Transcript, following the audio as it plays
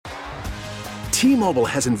T-Mobile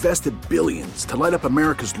has invested billions to light up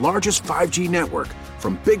America's largest 5G network,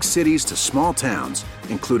 from big cities to small towns,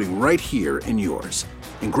 including right here in yours.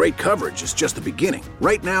 And great coverage is just the beginning.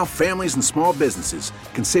 Right now, families and small businesses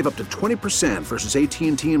can save up to 20% versus AT&T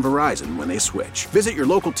and Verizon when they switch. Visit your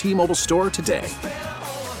local T-Mobile store today.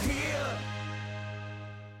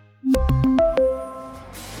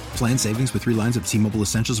 Plan savings with 3 lines of T-Mobile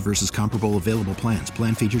Essentials versus comparable available plans.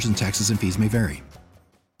 Plan features and taxes and fees may vary.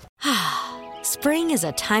 Spring is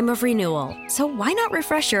a time of renewal, so why not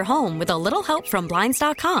refresh your home with a little help from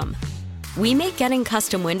Blinds.com? We make getting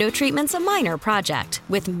custom window treatments a minor project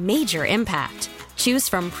with major impact. Choose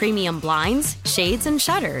from premium blinds, shades, and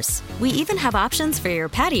shutters. We even have options for your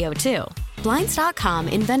patio, too. Blinds.com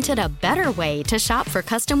invented a better way to shop for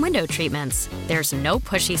custom window treatments. There's no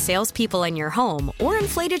pushy salespeople in your home or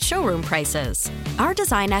inflated showroom prices. Our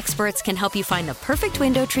design experts can help you find the perfect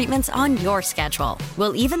window treatments on your schedule.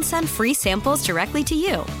 We'll even send free samples directly to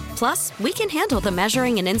you. Plus, we can handle the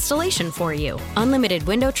measuring and installation for you. Unlimited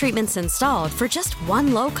window treatments installed for just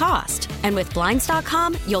one low cost. And with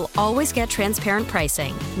Blinds.com, you'll always get transparent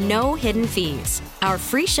pricing. No hidden fees. Our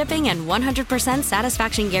free shipping and 100%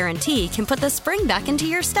 satisfaction guarantee can put the spring back into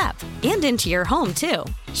your step and into your home, too.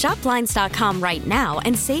 Shop Blinds.com right now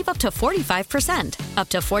and save up to 45%. Up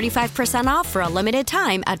to 45% off for a limited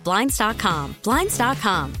time at Blinds.com.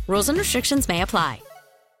 Blinds.com. Rules and restrictions may apply.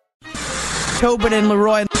 Tobin and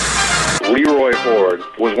Leroy. Leroy Ford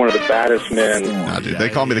was one of the baddest men. Nah, dude, they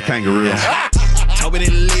call me the kangaroo. Yeah. Tobin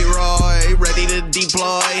and Leroy, ready to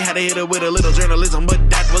deploy. Had to hit her with a little journalism,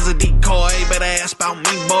 but that was a decoy. Better ask about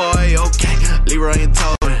me, boy. Okay, Leroy and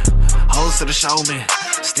Tobin, host to the show, man.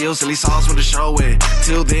 Still silly sauce when the show in.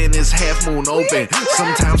 Till then, it's half moon open.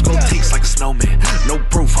 Sometimes gold takes like a snowman. No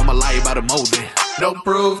proof, I'm a lie about a molding. No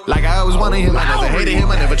proof, like I always wanted him. I never hated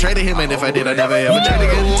him, I never traded him. And if I did, I never ever traded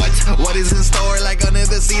again. What is in store? Like under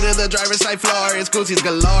the seat of the driver's side floor. It's Gucci's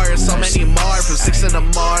galore. So many more from 6 in the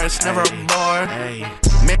Mars. Never a bar.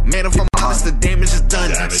 Man, if I'm honest, the damage is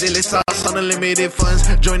done. Silly sauce on unlimited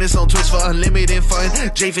funds. Join us on Twitch for unlimited fun.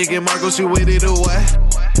 J-Fig and Marcos, you with it or what?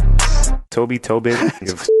 Toby Tobin.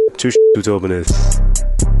 Give two who Tobin is.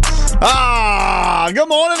 Good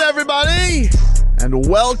morning, everybody, and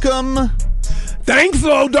welcome. Thanks,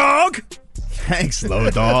 Low Dog. Thanks, Low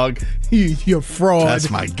Dog. You're fraud. That's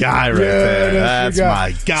my guy right there. That's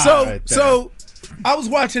my guy. Right there. So, I was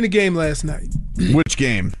watching the game last night. Which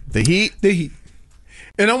game? The Heat? The Heat.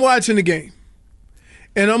 And I'm watching the game.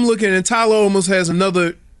 And I'm looking, and Tyler almost has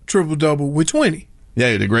another triple-double with 20. Yeah,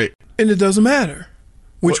 you did great. And it doesn't matter,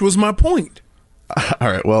 which was my point.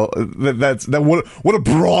 All right, well, what a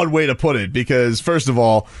broad way to put it, because first of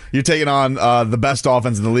all, you're taking on the best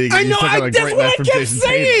offense in the league. I know, that's what I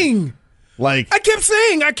kept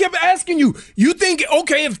saying. I kept asking you, you think,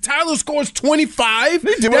 okay, if Tyler scores 25,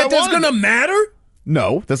 that's going to matter?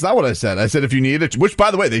 No, that's not what I said. I said if you need it, which,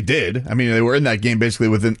 by the way, they did. I mean, they were in that game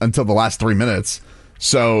basically until the last 3 minutes,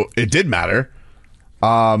 so it did matter.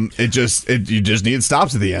 You just needed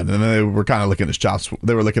stops at the end, and then they were kind of licking his chops.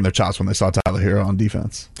 They were licking their chops when they saw Tyler Hero on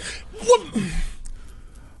defense. What?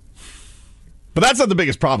 But that's not the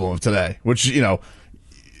biggest problem of today. Which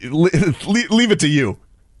leave it to you.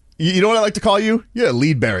 You know what I like to call you? You're a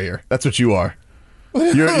lead barrier. That's what you are.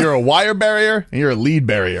 You're a wire barrier, and you're a lead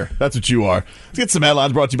barrier. That's what you are. Let's get some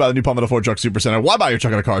headlines brought to you by the new Palmetto Ford Truck Supercenter. Why buy your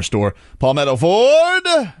truck at a car store? Palmetto Ford.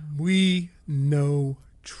 We know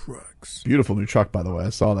trucks. Beautiful new truck, by the way. I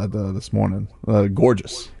saw that this morning.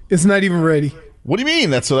 Gorgeous. It's not even ready. What do you mean?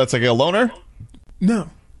 That's like a loaner? No.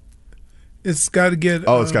 It's got to get...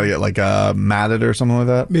 it's got to get like matted or something like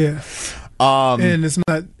that? Yeah. And it's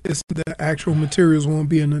the actual materials won't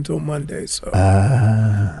be in until Monday, so...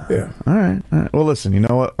 yeah. All right. Well, listen, you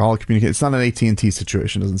know what? I'll communicate. It's not an AT&T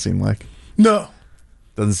situation, doesn't seem like. No.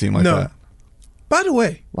 Doesn't seem like that. By the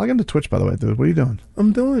way... Log into Twitch, by the way, dude. What are you doing?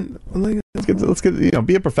 I'm doing... Let's get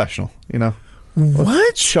be a professional,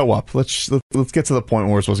 What? Show up. Let's get to the point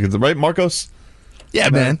where we're supposed to get to, right, Marcos? Yeah,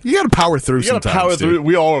 man. You got to power through sometimes. You got to power through.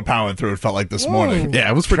 We all were powering through, it felt like this morning. Yeah,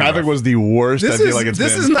 it was pretty Traffic rough. was the worst. This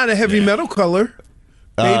is not a heavy metal color.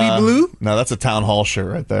 Baby blue? No, that's a town hall shirt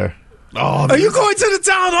right there. Oh, are you going to the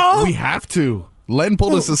town hall? We have to. Len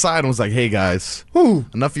pulled us aside and was like, hey, guys. Who?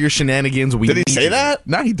 Enough of your shenanigans. Did he say that?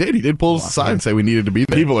 No, he did. He did pull us aside and say we needed to be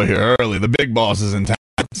there. People are here early. The big boss is in town.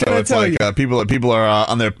 So it's like people are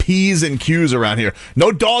on their P's and Q's around here.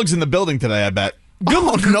 No dogs in the building today, I bet.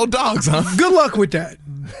 No dogs, huh? Good luck with that.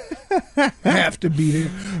 Have to be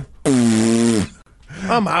there.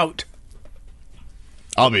 I'm out.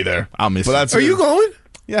 I'll be there. I'll miss you. Are you going?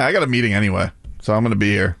 Yeah, I got a meeting anyway, so I'm going to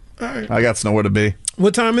be here. All right. I got nowhere to be.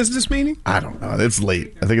 What time is this meeting? I don't know. It's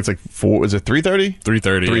late. I think it's like 4. Is it 3:30?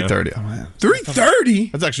 3:30. 3:30. Oh, man.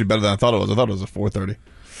 3:30? That's actually better than I thought it was. I thought it was at 4:30.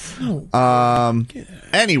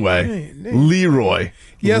 Anyway, Leroy.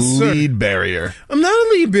 Yes, sir. Lead barrier. I'm not a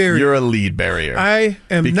lead barrier. You're a lead barrier. I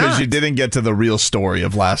am because not. you didn't get to the real story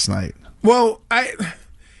of last night. Well,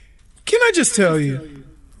 can I just tell you?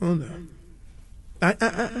 Hold on. I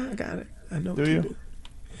got it. I know. Do you?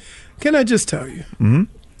 Can I just tell you? Mm-hmm.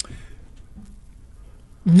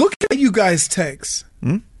 Look at you guys text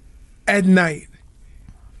at night.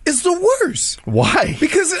 It's the worst. Why?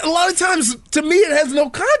 Because a lot of times, to me, it has no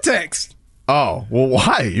context. Oh, well,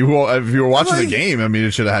 why? If you were watching the game, I mean,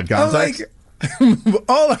 it should have had context.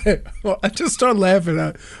 I just started laughing.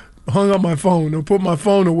 I hung up my phone or put my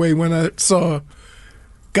phone away when I saw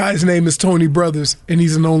guy's name is Tony Brothers and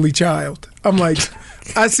he's an only child. I'm like,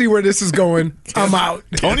 I see where this is going. I'm out.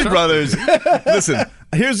 Tony Brothers. Listen,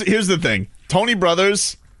 here's the thing. Tony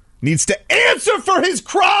Brothers needs to answer for his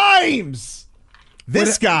crimes.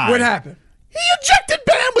 This guy. What happened? He ejected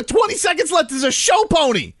Bam with 20 seconds left as a show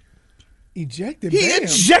pony. He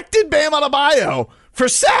ejected Bam Adebayo for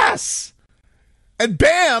sass. And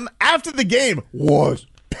Bam, after the game, was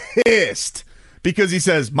pissed because he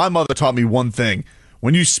says, my mother taught me one thing.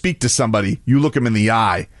 When you speak to somebody, you look him in the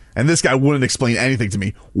eye. And this guy wouldn't explain anything to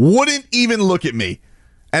me. Wouldn't even look at me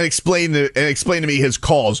and explain to me his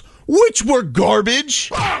calls, which were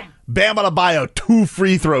garbage. Bam Adebayo, 2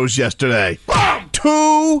 free throws yesterday.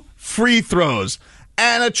 2 free throws.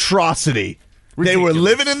 An atrocity. Ridiculous. They were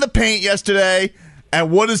living in the paint yesterday. And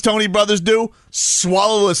what does Tony Brothers do?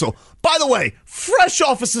 Swallow the whistle. By the way, fresh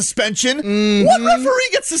off a suspension. Mm-hmm. What referee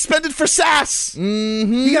gets suspended for sass?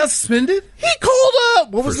 Mm-hmm. He got suspended? He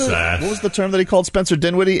called what was the term that he called Spencer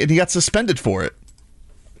Dinwiddie? And he got suspended for it.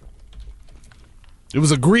 It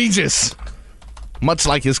was egregious. Much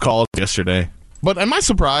like his calls yesterday. But am I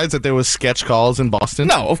surprised that there was sketch calls in Boston?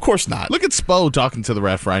 No, of course not. Look at Spo talking to the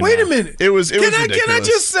ref right now. Wait a minute. It was ridiculous. Can I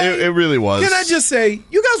just say? It really was. Can I just say,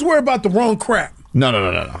 you guys worry about the wrong crap. No.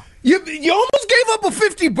 You almost gave up a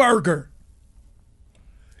 50 burger.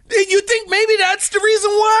 You think maybe that's the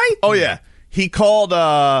reason why? Oh yeah, he called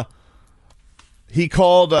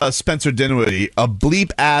Spencer Dinwiddie a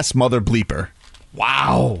bleep ass mother bleeper.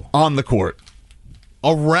 Wow, on the court.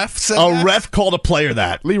 A ref said that? Ref called a player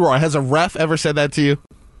that. Leroy, has a ref ever said that to you?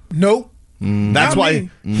 Nope. That's why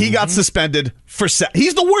he got suspended for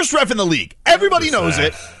he's the worst ref in the league. Everybody knows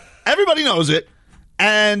it. Everybody knows it.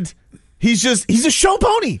 And he's a show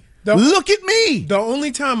pony. Look at me. The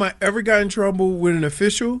only time I ever got in trouble with an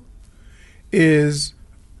official is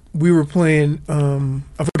we were playing,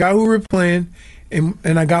 I forgot who we were playing, and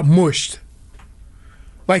I got mushed.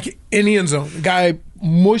 Like in the end zone. The guy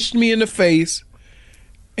mushed me in the face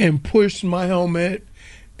and pushed my helmet,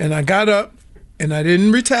 and I got up, and I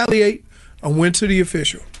didn't retaliate. I went to the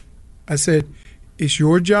official. I said, it's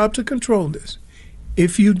your job to control this.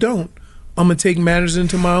 If you don't, I'm going to take matters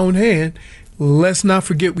into my own hand. Let's not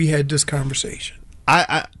forget we had this conversation.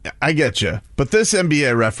 I get you. But this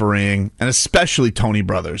NBA refereeing, and especially Tony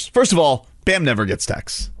Brothers, first of all, Bam never gets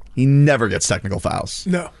techs. He never gets technical fouls.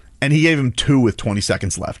 No. And he gave him 2 with 20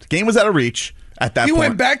 seconds left. Game was out of reach at that point. He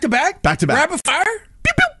went back-to-back? Back-to-back. Rapid fire?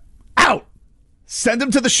 Pew, pew. Out. Send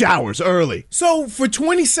him to the showers early. So for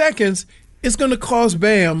 20 seconds, it's going to cost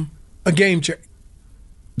Bam a game check.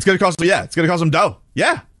 It's going to cost him dough.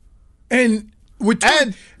 Yeah. And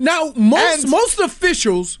most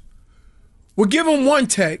officials will give him 1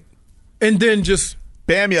 tech and then just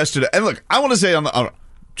Bam yesterday. And look, I want to say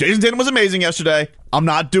Jason Tatum was amazing yesterday. I'm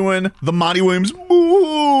not doing the Monty Williams.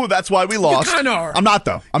 Ooh, that's why we lost. You kind of are. I'm not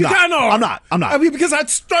though. I'm not. I mean, because I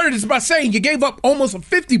started this by saying you gave up almost a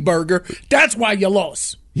 50 burger. That's why you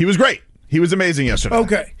lost. He was great. He was amazing yesterday.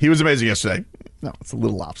 Okay. He was amazing yesterday. No, it's a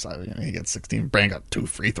little lopsided. He got 16. Bam got 2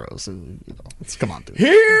 free throws. Come on, dude.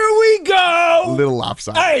 Here we go. A little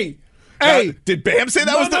lopsided. Hey. Did Bam say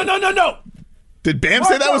that was the... No. Did Bam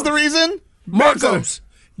say that was the reason? Marcos,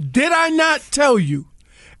 did I not tell you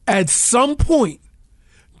at some point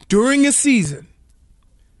during a season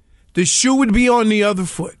the shoe would be on the other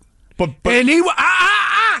foot? But and he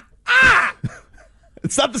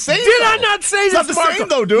It's not the same. Did I not say it's this? It's not the same,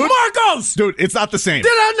 though, dude. Marcos! Dude, it's not the same.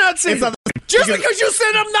 Did I not say it's not the same. Just because you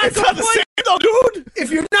said I'm not complaining. It's not the same, though, dude. If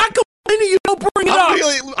you're not complaining, you don't bring it up.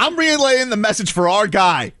 I'm relaying the message for our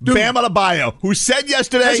guy, dude. Bam Adebayo, who said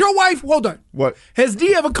yesterday... Has your wife... Hold on. What? Has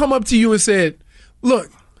D ever come up to you and said,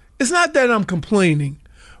 look, it's not that I'm complaining,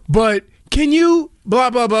 but can you blah,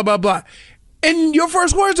 blah, blah, blah, blah. And your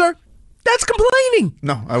first words are, that's complaining.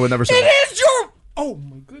 No, I would never say that. It is your... Oh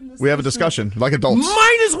my goodness. We have a discussion like adults.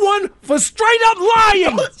 -1 for straight up lying.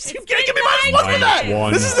 You can't give me -1 for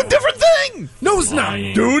that. This is a different thing. No, it's not.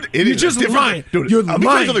 Dude, it You're is just a different lying. thing. Dude, You're I'm lying.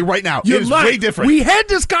 telling you something right now. You're it is lying. way different. We had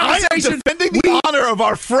this I conversation. am defending the honor of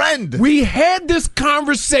our friend. We had this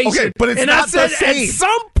conversation. Okay, but it's and not I said the same. at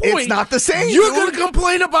some point, It's not the same, You're dude. going to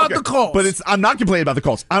complain about the calls. But I'm not complaining about the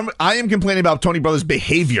calls. I am complaining about Tony Brothers'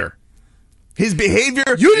 behavior. His behavior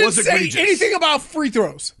you didn't was say egregious. anything about free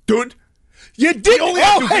throws. Dude, you did only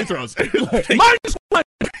had 2 free throws. -1.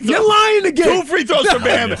 You're lying again. 2 free throws for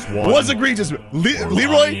Bam was egregious.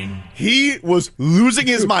 Leroy, he was losing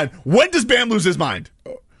his mind. When does Bam lose his mind?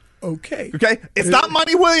 Okay. It's not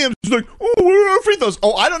Monty Williams. He's like, oh, where are free throws?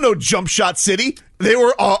 Oh, I don't know, Jump Shot City. They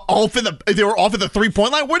were off at the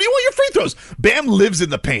 3-point line. Where do you want your free throws? Bam lives in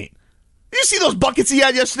the paint. You see those buckets he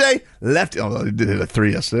had yesterday? Left. Oh, he did hit a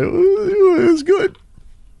 3 yesterday. It was good.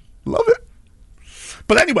 Love it.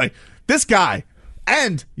 But anyway, this guy,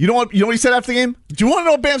 and you know what he said after the game? Do you want to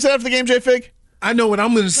know what Bam said after the game, J-Fig? I know what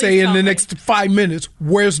I'm going to say in the next 5 minutes.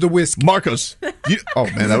 Where's the whiskey? Marcos. Oh,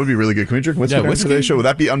 man, that would be really good. Can we drink whiskey on today's show? Would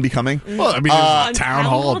that be unbecoming? Well, I mean, it was a town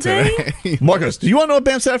hall today. Marcos, do you want to know what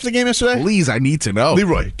Bam said after the game yesterday? Please, I need to know.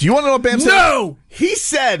 Leroy, do you want to know what Bam said? No! He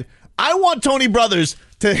said, I want Tony Brothers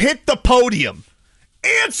to hit the podium.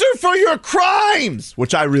 Answer for your crimes,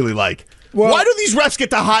 which I really like. Well, why do these refs get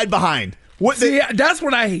to hide behind? That's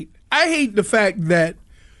what I hate. I hate the fact that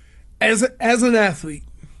as an athlete,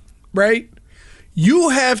 right, you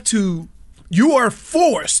are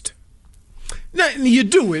forced. You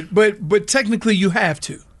do it, but technically you have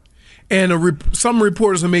to. And some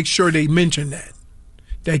reporters will make sure they mention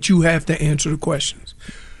that you have to answer the questions.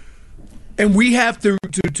 And we have to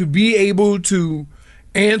be able to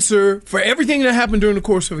answer for everything that happened during the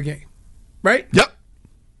course of a game, right? Yep.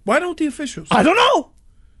 Why don't the officials? I don't know.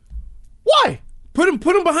 Why? Put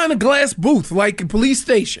them behind a glass booth like a police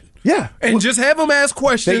station. Yeah, and just have them ask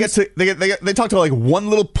questions. They talk to like one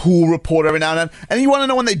little pool report every now and then, and you want to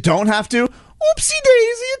know when they don't have to. Oopsie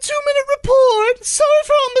daisy, a 2-minute report. Sorry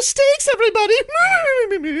for all mistakes, everybody.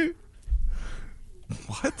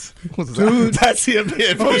 What? Dude, that's the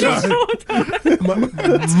NBA. -1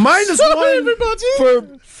 for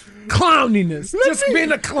clowniness. Just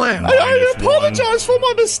being a clown. I apologize for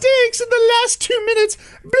my mistakes in the last 2 minutes.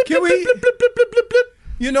 Blip, Can blip, we? blip, blip, blip, blip, blip, blip.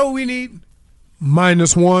 You know what we need?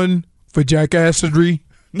 -1 for jackassery.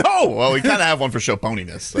 No, well, we kind of have one for show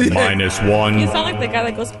poniness. -1. You sound like the guy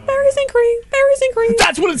that goes, berries and cream, berries and cream.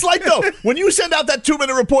 That's what it's like, though. When you send out that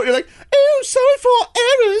 2-minute report, you're like, oh, sorry for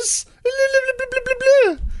errors.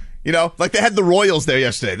 You know, like they had the Royals there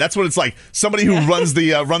yesterday. That's what it's like. Somebody who runs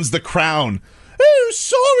the Crown. Oh,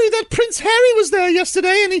 sorry that Prince Harry was there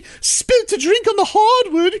yesterday and he spilled a drink on the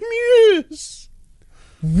hardwood. Yes.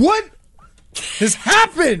 What has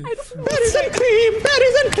happened? Berries and cream,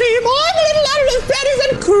 all the little berries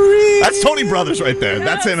and cream. That's Tony Brothers right there.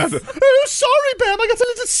 That's him. Oh, sorry, Bam. I got a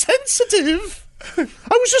little sensitive. I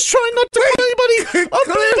was just trying not to call anybody a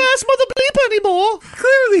bleep-ass mother bleep anymore.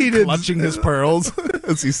 Clearly he didn't. Clutching his pearls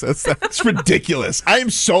as he says that. It's ridiculous. I am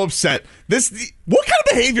so upset. What kind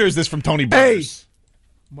of behavior is this from Tony Brothers?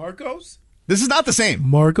 Hey, Marcos? This is not the same.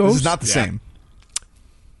 Marcos? This is not the same.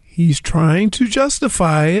 He's trying to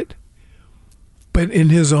justify it, but in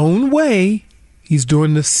his own way, he's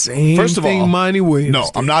doing the same First of thing all, Monty Williams no,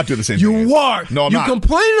 did. I'm not doing the same thing. You are. No, I'm you not.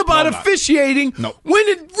 complaining about No, I'm not. officiating when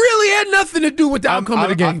it really had nothing to do with the outcome of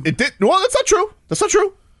the game. It did. Well, that's not true. That's not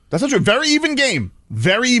true. That's not true. Very even game.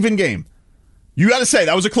 Very even game. You got to say,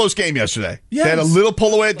 that was a close game yesterday. Yes. They had a little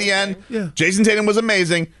pull away at the end. Yeah. Jason Tatum was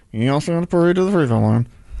amazing. He also had a parade to the free throw line.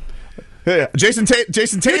 Yeah. Jason Tatum.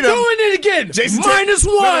 You're doing it again.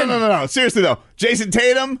 -1. No. Seriously, though. Jason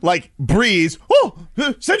Tatum, like, breeze. Oh,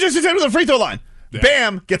 send Jason Tatum to the free throw line. Yeah.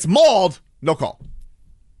 Bam, gets mauled. No call.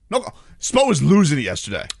 No call. Spo was losing it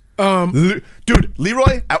yesterday. Dude,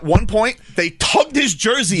 Leroy, at one point, they tugged his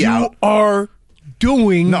jersey out. You are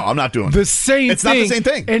doing No, I'm not doing the same It's thing. not the same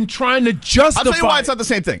thing. And trying to justify I'll tell you why it's not the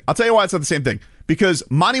same thing. Because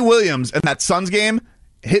Monty Williams in that Suns game,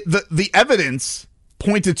 hit the evidence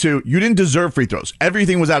pointed to you didn't deserve free throws.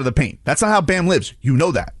 Everything was out of the paint. That's not how Bam lives. You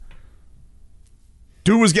know that.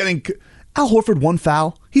 Dude was getting Al Horford one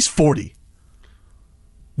foul. He's 40.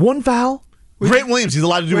 One foul. Grant Williams, he's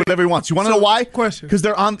allowed to do whatever he wants. You want to know why? Question. Because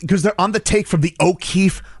they're on the take from the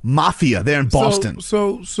O'Keefe Mafia there in Boston.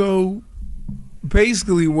 So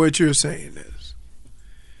basically what you're saying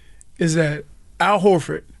is that Al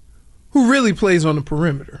Horford, who really plays on the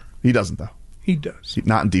perimeter. He doesn't, though. He does.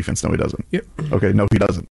 Not in defense. No, he doesn't. Yep. Okay, no, he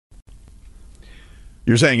doesn't.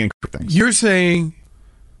 You're saying incorrect things. You're saying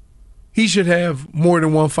he should have more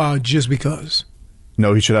than one foul just because.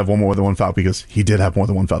 No, he should have more than one foul because he did have more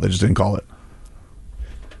than one foul. They just didn't call it.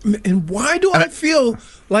 And why do I feel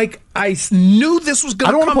like I knew this was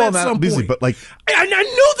going to come at some point? But like, I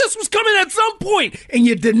knew this was coming at some point, and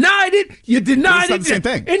you denied it. You denied it. It's not the same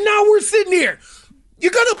thing. And now we're sitting here.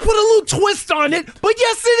 You're going to put a little twist on it, but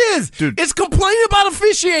yes, it is. Dude, it's complaining about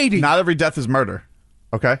officiating. Not every death is murder.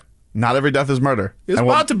 Okay? Not every death is murder. It's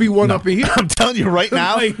about to be one up in here. I'm telling you right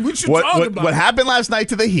now, Like, what happened last night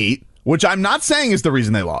to the Heat, which I'm not saying is the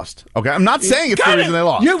reason they lost. Okay? I'm not saying it's the reason they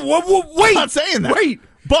lost. Wait. I'm not saying that. Wait.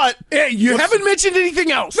 But you haven't mentioned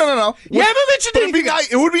anything else. No. You haven't mentioned anything else.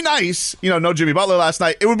 It would be nice. No Jimmy Butler last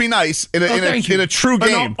night. It would be nice in a true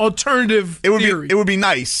game. An alternative theory. It would be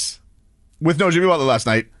nice with no Jimmy Butler last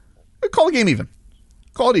night. Call the game even.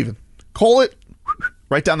 Call it even. Call it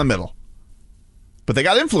right down the middle. But they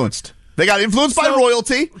got influenced. They got influenced by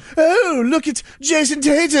royalty. Oh, look at Jason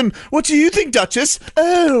Tatum. What do you think, Duchess?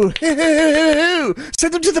 Oh,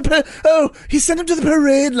 send him to the he sent him to the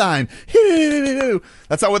parade line.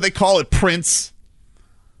 That's not what they call it, Prince.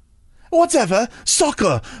 Whatever.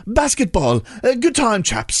 Soccer, basketball. Good time,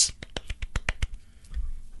 chaps.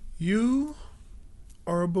 You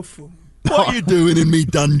are a buffoon. What are you doing in me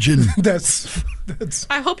dungeon? That's.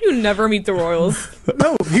 I hope you never meet the Royals.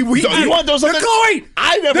 No, you want those? Chloe,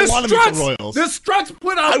 I never want to meet the Royals. The Struts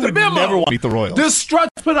put out the memo. I would never want to meet the Royals. The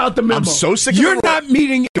Struts put out the memo. I'm so sick of You're not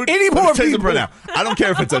meeting any more people. Right now. I don't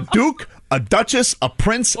care if it's a duke, a duchess, a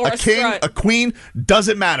prince, a king, strut. a queen.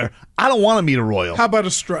 Doesn't matter. I don't want to meet a royal. How about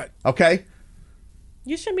a strut? Okay.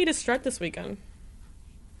 You should meet a Strut this weekend.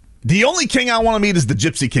 The only king I want to meet is the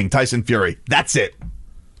Gypsy King, Tyson Fury. That's it.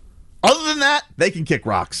 Other than that, they can kick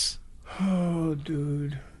rocks. Oh,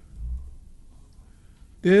 dude.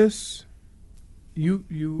 This, you.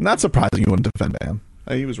 Not surprising you wouldn't defend Bam.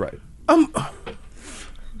 He was right. Not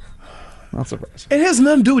surprising. It has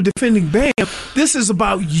nothing to do with defending Bam. This is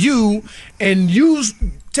about you and you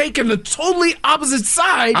taking the totally opposite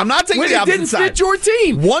side. I'm not taking the opposite side. When it didn't fit your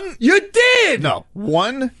team. You did. No.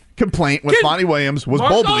 One complaint with Monty Williams was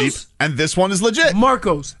bull bleep, and this one is legit.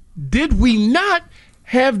 Marcos, did we not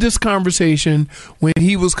have this conversation when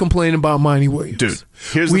he was complaining about Monty Williams?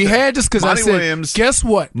 Dude, we had this because I said, guess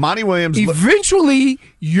what? Monty Williams. Eventually,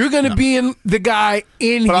 you're going to be in the guy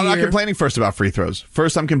in but here. I'm not complaining first about free throws.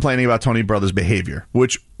 First, I'm complaining about Tony Brothers' behavior,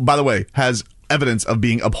 which, by the way, has evidence of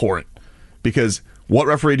being abhorrent. Because what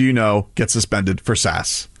referee do you know gets suspended for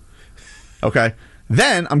sass? Okay.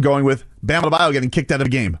 Then I'm going with Bam Adebayo getting kicked out of a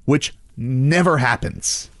game, which never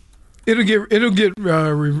happens. It'll get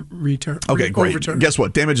returned. Okay, great. Overturned. Guess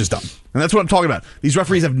what? Damage is done. And that's what I'm talking about. These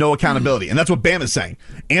referees have no accountability. And that's what Bam is saying.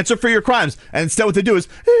 Answer for your crimes. And instead what they do is,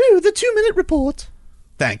 the 2-minute report.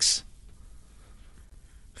 Thanks.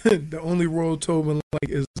 The only Royal Tobin like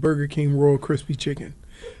is Burger King Royal Crispy Chicken.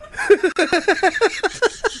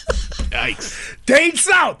 Yikes. Dade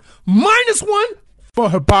South, -1 for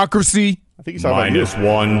hypocrisy. I think he's talking about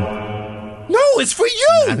 -1. No, it's for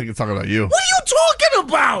you. I think it's talking about you. What are you talking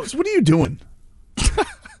about? What are you doing?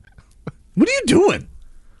 What are you doing?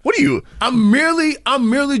 What are you? I'm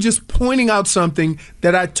merely just pointing out something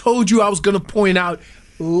that I told you I was going to point out.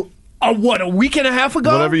 A week and a half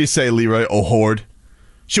ago? Whatever you say, Leroy O'Horde.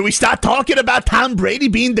 Should we start talking about Tom Brady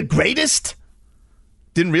being the greatest?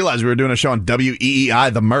 Didn't realize we were doing a show on WEEI,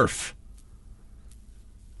 the Murph.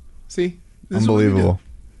 See? Unbelievable.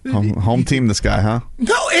 Home team, this guy, huh?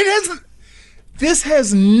 No, it hasn't. This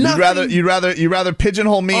has nothing. You'd rather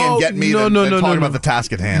pigeonhole me and get me than talk about the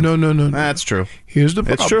task at hand. No. That's true. Here's the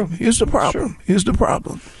problem. It's true. Here's the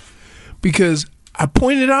problem. Because I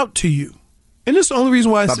pointed out to you, and it's the only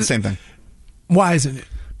reason why it's not the same thing. Why isn't it?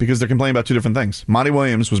 Because they're complaining about two different things. Monty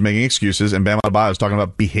Williams was making excuses, and Bam Adebayo was talking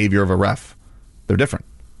about behavior of a ref. They're different.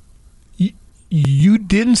 You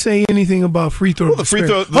didn't say anything about free throw. Well, the free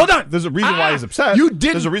throw. Hold on. There's a reason why he's upset. You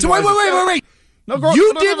didn't. There's a reason wait. No,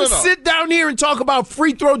 you didn't sit down here and talk about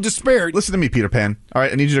free throw disparity. Listen to me, Peter Pan. All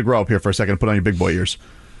right, I need you to grow up here for a second and put on your big boy ears.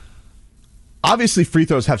 Obviously, free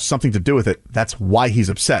throws have something to do with it. That's why he's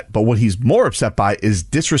upset. But what he's more upset by is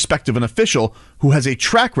disrespect of an official who has a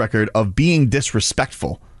track record of being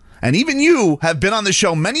disrespectful. And even you have been on the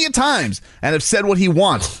show many a times and have said what he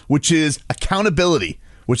wants, which is accountability,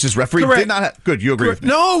 which this referee did not have. Good, you agree with me.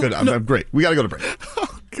 No. Good, I'm great. We got to go to break.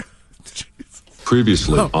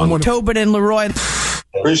 Previously on Tobin and Leroy.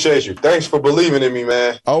 Appreciate you. Thanks for believing in me,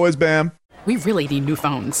 man. Always, Bam. We really need new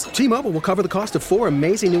phones. T-Mobile will cover the cost of 4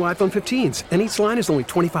 amazing new iPhone 15s, and each line is only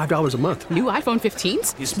 $25 a month. New iPhone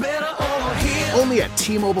 15s? It's better over here. Only at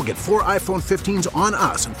T-Mobile, get 4 iPhone 15s on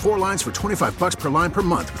us and 4 lines for $25 per line per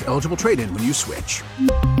month with eligible trade-in when you switch.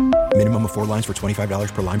 Minimum of 4 lines for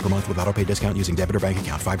 $25 per line per month with autopay discount using debit or bank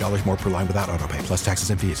account. $5 more per line without autopay, plus taxes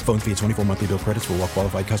and fees. Phone fee at 24 monthly bill credits for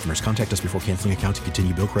well-qualified customers. Contact us before canceling account to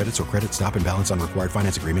continue bill credits or credit stop and balance on required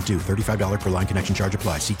finance agreement due. $35 per line connection charge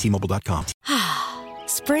applies. See T-Mobile.com.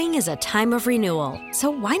 Spring is a time of renewal, so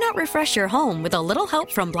why not refresh your home with a little help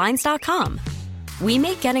from Blinds.com? We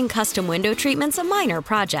make getting custom window treatments a minor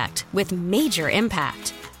project with major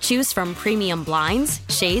impact. Choose from premium blinds,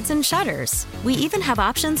 shades, and shutters. We even have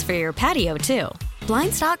options for your patio, too.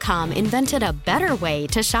 Blinds.com invented a better way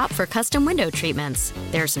to shop for custom window treatments.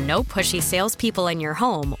 There's no pushy salespeople in your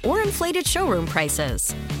home or inflated showroom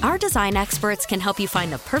prices. Our design experts can help you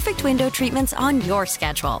find the perfect window treatments on your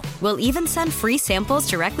schedule. We'll even send free samples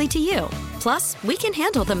directly to you. Plus, we can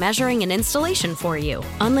handle the measuring and installation for you.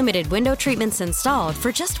 Unlimited window treatments installed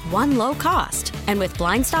for just one low cost. And with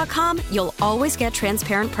Blinds.com, you'll always get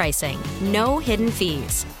transparent pricing. No hidden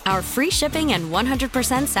fees. Our free shipping and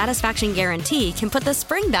 100% satisfaction guarantee can put the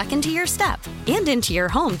spring back into your step and into your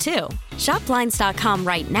home, too. Shop Blinds.com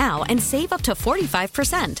right now and save up to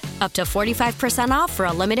 45%. Up to 45% off for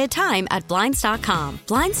a limited time at Blinds.com.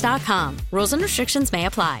 Blinds.com. Rules and restrictions may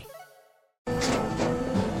apply.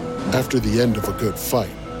 After the end of a good fight,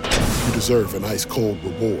 you deserve an ice-cold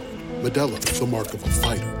reward. Modelo is the mark of a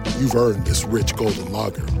fighter. You've earned this rich golden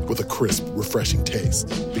lager with a crisp, refreshing taste.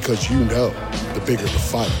 Because you know, the bigger the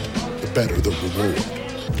fight, the better the reward.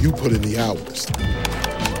 You put in the hours,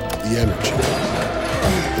 the energy,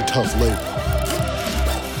 the tough labor.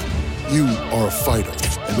 You are a fighter,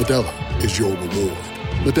 and Modelo is your reward.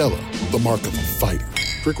 Modelo, the mark of a fighter.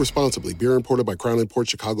 Drink responsibly. Beer imported by Crown Imports,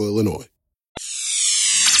 Chicago, Illinois.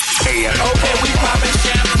 All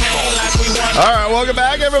right, welcome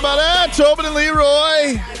back, everybody. Tobin and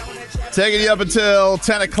Leroy taking you up until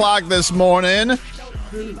 10 o'clock this morning.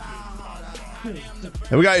 And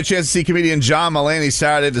we got you a chance to see comedian John Mulaney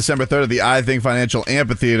Saturday, December 3rd at the I Think Financial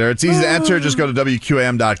Amphitheater. It's easy to enter. Just go to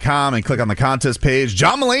WQAM.com and click on the contest page.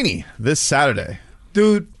 John Mulaney this Saturday.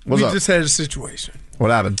 Dude, What's we up? just had a situation.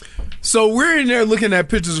 What happened? So we're in there looking at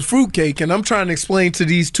pictures of fruitcake, and I'm trying to explain to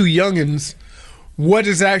these two youngins what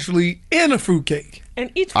is actually in a fruitcake.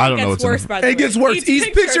 And each I one don't know gets what's in worse, it. by the way. It gets worse.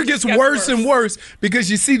 Each picture gets worse and worse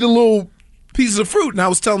because you see the little pieces of fruit. And I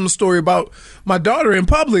was telling the story about my daughter in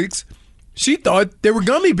Publix. She thought they were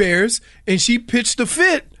gummy bears, and she pitched a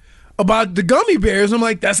fit about the gummy bears. I'm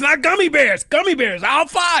like, that's not gummy bears. Gummy bears, I'll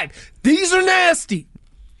fight. These are nasty.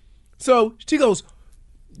 So she goes,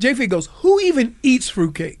 JF goes, who even eats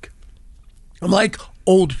fruitcake? I'm like,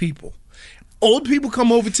 old people. Old people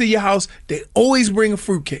come over to your house, they always bring a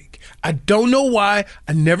fruitcake. I don't know why.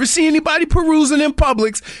 I never see anybody perusing in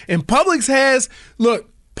Publix. And Publix has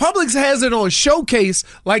it on showcase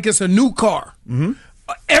like it's a new car. Mm-hmm.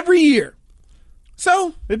 Every year.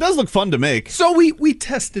 So it does look fun to make. So we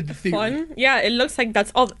tested the theory. Fun? Yeah, it looks like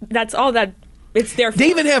that's all that it's there for.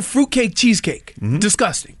 They even have fruitcake cheesecake. Mm-hmm.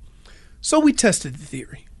 Disgusting. So we tested the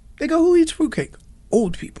theory. They go, who eats fruitcake?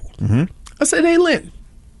 Old people. Mm-hmm. I said, hey, Lynn.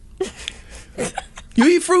 You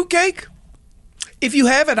eat fruitcake? If you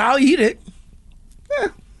have it, I'll eat it. Yeah.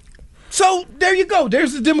 So there you go.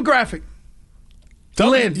 There's the demographic.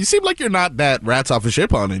 Lynn, you seem like you're not that rat's off a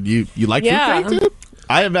ship on it. You like fruitcake, dude?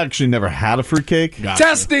 I have actually never had a fruitcake. Gotcha.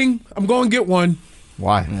 Testing. I'm going to get one.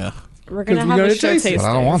 Why? Yeah. We're going to have a show tasting. But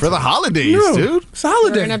I don't want for to. the holidays, No, dude. It's a holiday.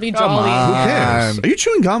 We're going to be Come jolly. on. Who cares? Are you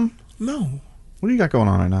chewing gum? No. What do you got going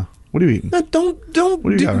on right now? What are you eating? No, don't What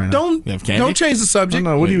do you got right now? don't You have candy? don't change the subject.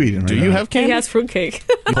 No, what are you eating right Do now? you have He candy? has fruitcake.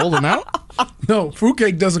 You holding out? No,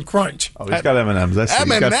 fruitcake doesn't crunch. Oh, he's got M&Ms. That's he's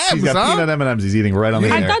got M&Ms, peanut huh? M&Ms he's eating right on the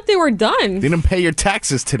I air. thought they were done. Didn't pay your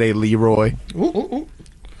taxes today, Leroy.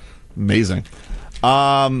 Amazing.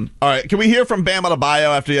 All right, can we hear from Bam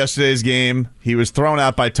Adebayo after yesterday's game? He was thrown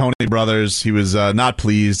out by Tony Brothers. He was not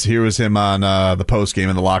pleased. Here was him on the post game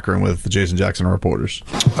in the locker room with Jason Jackson and reporters.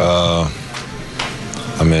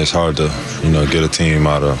 I mean, it's hard to get a team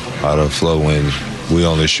out of flow when we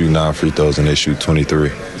only shoot 9 free throws and they shoot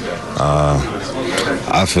 23.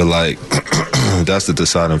 I feel like that's the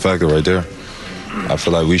deciding factor right there. I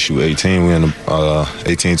feel like we shoot 18. We in the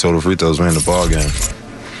 18 total free throws. We in the ball game.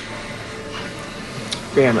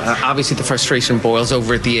 Bam, obviously the frustration boils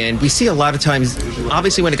over at the end. We see a lot of times,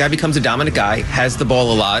 obviously when a guy becomes a dominant guy, has the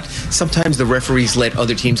ball a lot, sometimes the referees let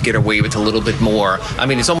other teams get away with a little bit more. I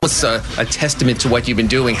mean, it's almost a testament to what you've been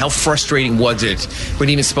doing. How frustrating was it when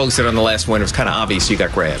even Spo said on the last one, it was kind of obvious you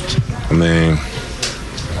got grabbed? I mean,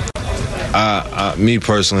 me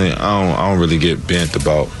personally, I don't really get bent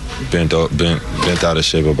out of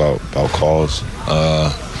shape about calls.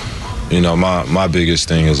 My biggest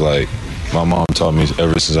thing is like, my mom taught me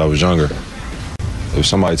ever since I was younger, if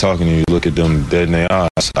somebody talking to you, look at them dead in their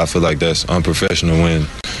eyes. I feel like that's unprofessional when,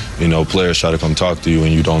 players try to come talk to you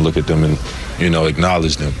and you don't look at them and,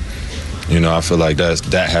 acknowledge them. I feel like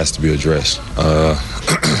that has to be addressed.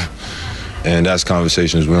 And that's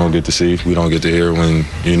conversations we don't get to see. We don't get to hear when,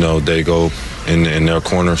 they go in their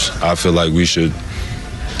corners. I feel like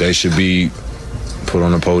they should be put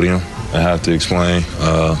on the podium and have to explain,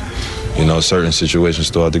 certain situations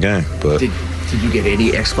throughout the game. But Did you get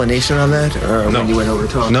any explanation on that? Or No. when you went over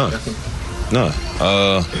to talk? No.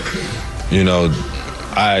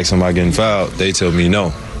 I ask somebody getting fouled, they tell me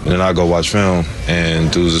no. And then I go watch film,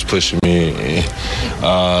 and dudes is pushing me.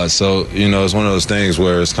 So, it's one of those things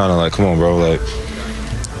where it's kind of like, come on, bro. Like,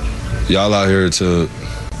 y'all out here to,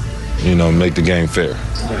 make the game fair.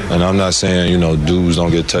 And I'm not saying, dudes don't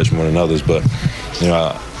get touched more than others, but,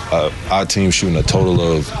 our team shooting a total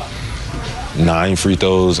of 9 free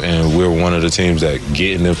throws, and we're one of the teams that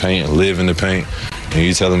get in the paint and live in the paint. And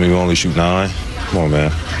you telling me we only shoot 9? Come on,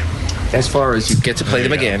 man. As far as you get to play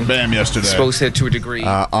them again. Bam yesterday. Spo said to a degree.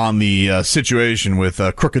 On the situation with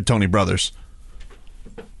Crooked Tony Brothers.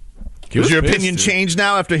 Was your opinion changed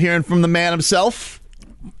now after hearing from the man himself?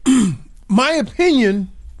 My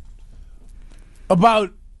opinion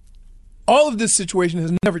about all of this situation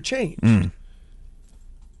has never changed.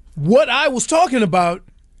 What I was talking about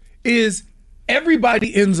is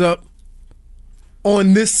everybody ends up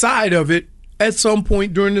on this side of it at some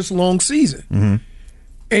point during this long season.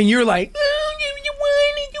 And you're like,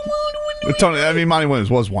 Tony, Monty Williams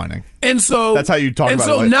was whining. And so that's how you talk about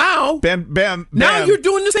it. And so now, Bam, now you're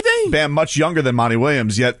doing the same thing. Bam, much younger than Monty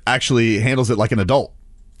Williams, yet actually handles it like an adult.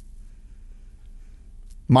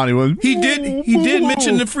 Monty Williams. He did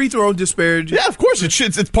mention the free throw disparity. Yeah, of course.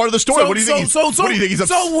 It's part of the story. What do you think? What do you think? He's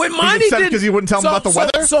upset because he wouldn't tell him about the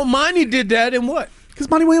weather? So Monty did that, and what? Because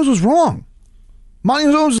Monty Williams was wrong. Monty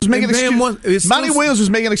Williams was making excuses. Monty Williams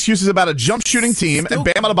was making excuses about a jump shooting team, and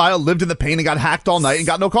Bam Adebayo lived in the paint and got hacked all night and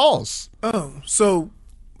got no calls. Oh, so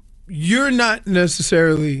you're not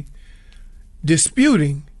necessarily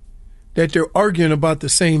disputing that they're arguing about the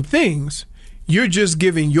same things. You're just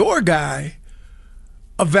giving your guy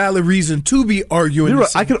a valid reason to be arguing.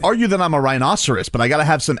 I could argue that I'm a rhinoceros, but I got to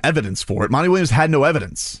have some evidence for it. Monty Williams had no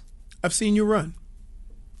evidence. I've seen you run.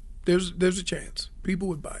 There's a chance people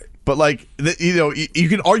would buy it. But, you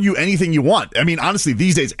can argue anything you want. I mean, honestly,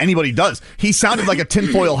 these days, anybody does. He sounded like a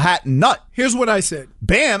tinfoil hat nut. Here's what I said.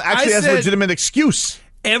 Bam actually has a legitimate excuse.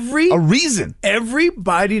 A reason.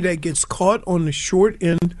 Everybody that gets caught on the short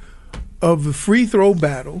end of the free throw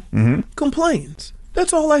battle complains.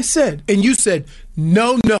 That's all I said. And you said,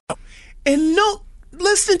 no. And no,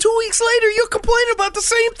 less than 2 weeks later, you're complaining about the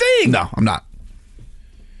same thing. No, I'm not.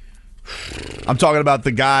 I'm talking about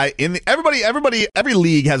the guy in the every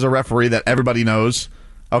league has a referee that everybody knows.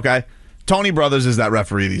 Okay, Tony Brothers is that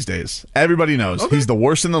referee these days. Everybody knows he's the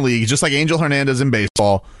worst in the league. He's just like Angel Hernandez in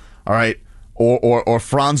baseball. All right, or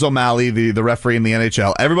Franz O'Malley, the referee in the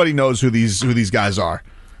NHL. Everybody knows who these guys are.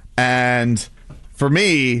 And for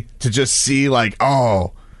me to just see I'm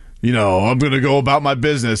gonna go about my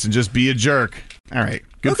business and just be a jerk. All right,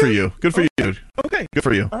 good for you. Good for you, dude. Okay, good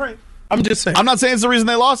for you. All right. I'm just saying. I'm not saying it's the reason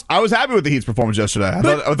they lost. I was happy with the Heat's performance yesterday. I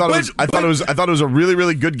thought it was a really,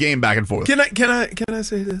 really good game back and forth. Can I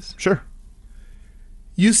say this? Sure.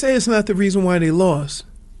 You say it's not the reason why they lost,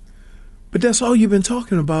 but that's all you've been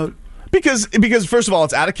talking about. Because first of all,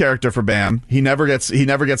 it's out of character for Bam. He never gets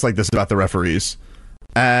like this about the referees,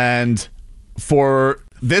 and for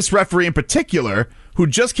this referee in particular, who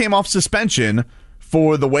just came off suspension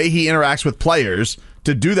for the way he interacts with players,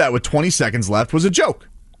 to do that with 20 seconds left was a joke.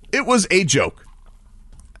 It was a joke.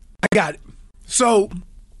 I got it. So,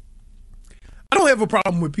 I don't have a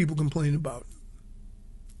problem with people complaining about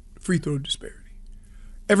free throw disparity.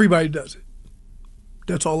 Everybody does it.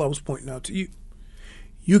 That's all I was pointing out to you.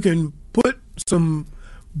 You can put some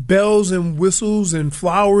bells and whistles and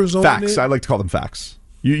flowers on facts. it. I like to call them facts.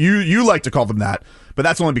 You like to call them that, but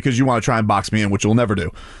that's only because you want to try and box me in, which you'll never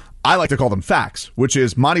do. I like to call them facts, which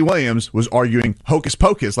is Monty Williams was arguing hocus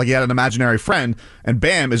pocus like he had an imaginary friend, and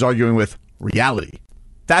Bam is arguing with reality.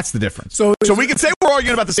 That's the difference. So we can say we're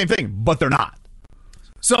arguing about the same thing, but they're not.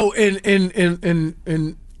 So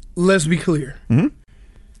and let's be clear.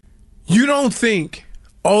 You don't think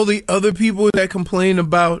all the other people that complain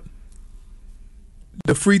about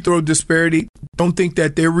the free throw disparity don't think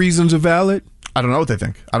that their reasons are valid? I don't know what they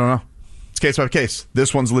think. I don't know. It's case by case.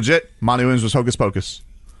 This one's legit. Monty Williams was hocus pocus.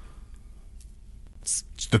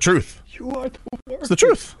 It's the truth. You are the worst. It's the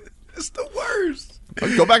truth. It's the worst.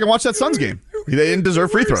 Go back and watch that Suns game. They didn't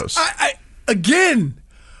deserve free throws. Again,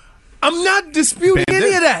 I'm not disputing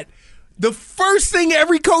any of that. The first thing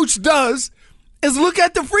every coach does is look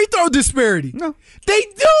at the free throw disparity. No. They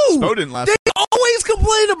do. Spo didn't last. They always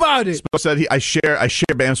complain about it. Spo said I share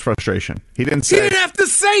Bam's frustration. He didn't say. He didn't have to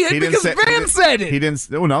say it because Bam said it. He didn't.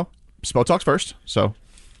 Oh no. Spo talks first, so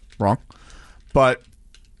wrong. But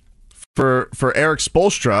for Eric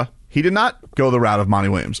Spoelstra, he did not go the route of Monty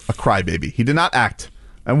Williams, a crybaby. He did not act.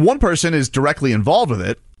 And one person is directly involved with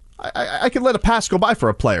it. I could let a pass go by for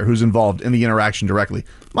a player who's involved in the interaction directly.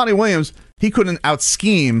 Monty Williams, he couldn't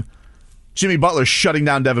out-scheme Jimmy Butler shutting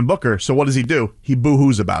down Devin Booker, so what does he do? He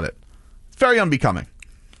boo-hoos about it. Very unbecoming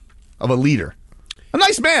of a leader. A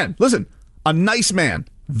nice man. Listen, a nice man.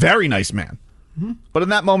 Very nice man. Mm-hmm. But in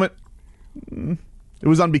that moment, it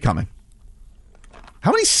was unbecoming.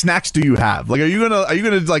 How many snacks do you have? Like, are you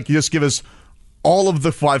gonna like just give us all of the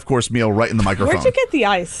 5-course meal right in the microphone? Where'd you get the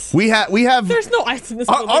ice? We have. There's no ice in this.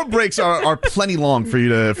 Our breaks are plenty long for you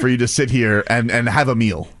to sit here and have a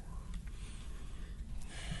meal.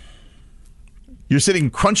 You're sitting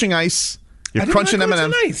crunching ice. You're crunching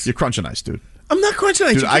M&Ms. You're crunching ice, dude. I'm not crunching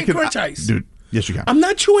ice. Dude, you can't crunch ice, dude. Yes, you can. I'm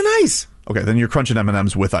not chewing ice. Okay, then you're crunching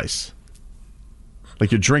M&Ms with ice.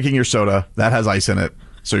 Like you're drinking your soda that has ice in it.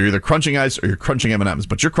 So you're either crunching ice or you're crunching M&Ms,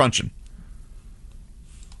 but you're crunching.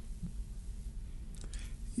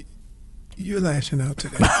 You're lashing out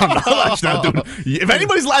today. I'm not lashing out, dude. If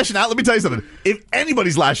anybody's lashing out, let me tell you something. If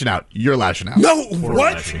anybody's lashing out, you're lashing out. No,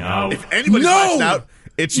 what? If anybody's lashing out,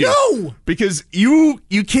 it's you. No, because you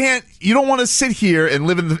don't want to sit here and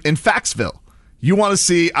live in Factsville. You want to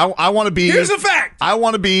see. I want to be. Here's a fact. I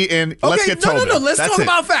want to be in. Let's get Tobin. No. Let's talk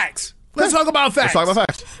about facts. Let's talk about facts. Let's talk about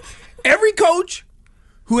facts. Every coach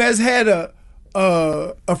who has had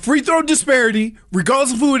a free throw disparity,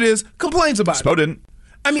 regardless of who it is, complains about it. Spo didn't.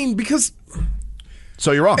 I mean, because.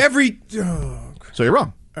 So you're wrong. So you're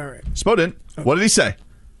wrong. All right. Spo didn't. What did he say?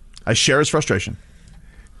 I share his frustration.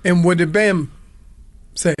 And what did Bam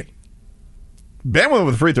say? Bam went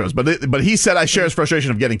with free throws, but he said I share his frustration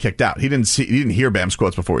of getting kicked out. He didn't hear Bam's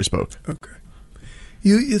quotes before he spoke. Okay.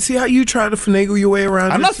 You see how you try to finagle your way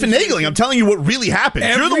around? I'm not finagling. I'm telling you what really happened.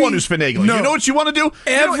 You're the one who's finagling. No. You know what you want to do?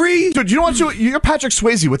 Dude, you know what you're Patrick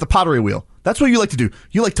Swayze with the pottery wheel. That's what you like to do.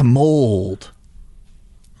 You like to mold.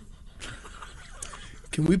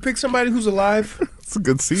 Can we pick somebody who's alive? It's a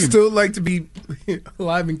good scene. Still like to be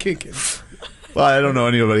alive and kicking. Well, I don't know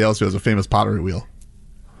anybody else who has a famous pottery wheel.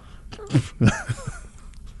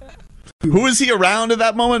 Who is he around at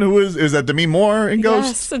that moment? Who is that Demi Moore in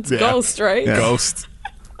Ghost? Yes, it's Ghost, right? Yeah. Ghost.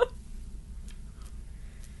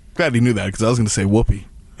 Glad he knew that because I was going to say Whoopi.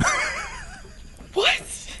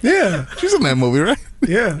 What? Yeah. She's in that movie, right?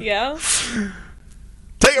 Yeah. Yeah.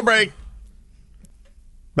 Take a break.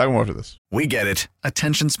 Back more after this. We get it.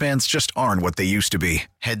 Attention spans just aren't what they used to be.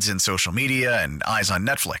 Heads in social media and eyes on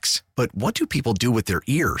Netflix. But what do people do with their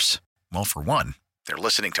ears? Well, for one, they're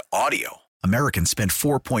listening to audio. Americans spend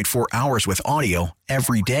 4.4 hours with audio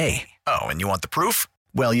every day. Oh, and you want the proof?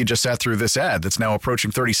 Well, you just sat through this ad that's now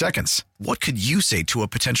approaching 30 seconds. What could you say to a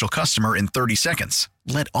potential customer in 30 seconds?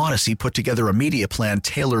 Let Odyssey put together a media plan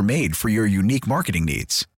tailor-made for your unique marketing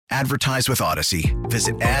needs. Advertise with Odyssey.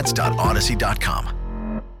 Visit ads.odyssey.com.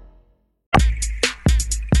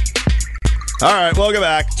 All right, welcome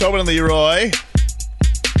back. Tobin and Leroy.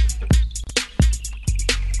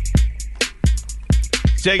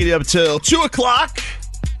 Taking you up till 2 o'clock.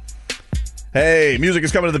 Hey, music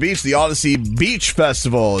is coming to the beach. The Odyssey Beach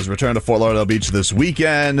Festival is returned to Fort Lauderdale Beach this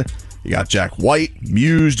weekend. You got Jack White,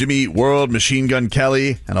 Muse, Jimmy Eat World, Machine Gun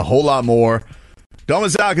Kelly, and a whole lot more. Don't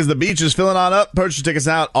miss out because the beach is filling on up. Purchase tickets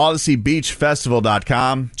now at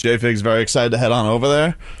OdysseyBeachFestival.com. J-Fig's very excited to head on over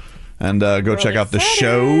there and go check out the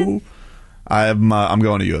show. I'm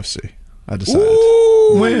going to UFC. I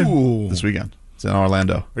decided. When? This weekend. It's in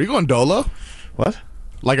Orlando. Are you going Dolo? What?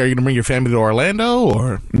 Like, are you going to bring your family to Orlando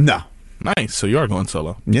or? No. Nice. So you are going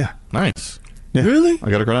solo. Yeah. Nice. Yeah. Really?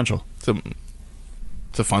 I got a credential.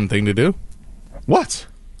 It's a fun thing to do. What?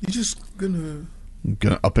 You just gonna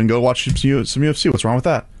up and go watch some UFC. What's wrong with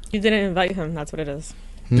that? You didn't invite him. That's what it is.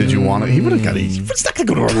 Did you want to? He would have got easy. It's not going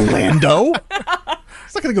to go to Orlando.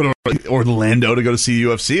 It's not going to go to Orlando to go to see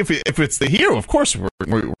UFC. If it's here, of course we're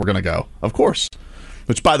going to go. Of course.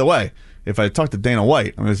 Which, by the way, if I talk to Dana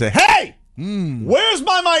White, I'm going to say, hey! Where's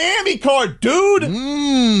my Miami card, dude?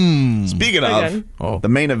 Speaking of, the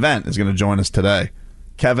main event is going to join us today.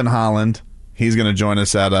 Kevin Holland. He's going to join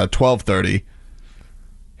us at 12:30.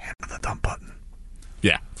 Hand on the dump button.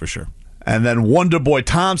 Yeah, for sure. And then Wonder Boy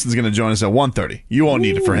Thompson's going to join us at 1:30. You won't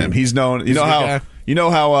need it for him. He's known. You know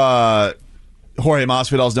how Jorge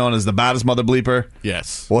Masvidal's known as the baddest mother bleeper?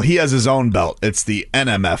 Yes. Well, he has his own belt. It's the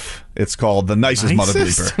NMF. It's called the mother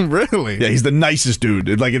bleeper. Really? Yeah, he's the nicest dude.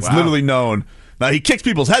 It's literally known. Now, he kicks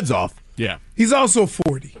people's heads off, Yeah. He's also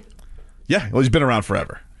 40. Yeah, well, he's been around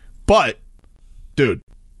forever. But, dude,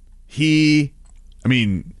 he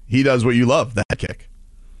does what you love, the head kick.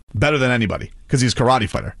 Better than anybody, because he's a karate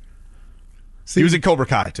fighter. He was in Cobra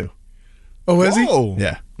Kai, too. Oh, is he?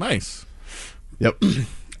 Yeah. Nice. Yep.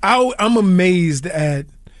 I'm amazed at,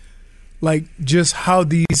 like, just how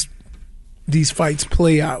these fights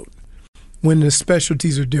play out when the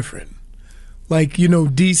specialties are different. Like,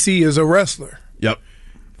 DC is a wrestler. Yep.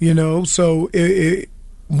 So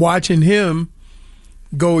watching him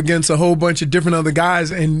go against a whole bunch of different other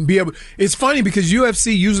guys and be able... It's funny because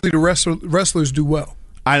UFC, usually the wrestlers do well.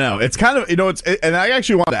 I know. It's kind of, and I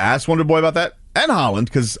actually wanted to ask Wonder Boy about that, and Holland,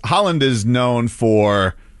 because Holland is known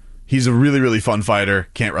for, he's a really, really fun fighter,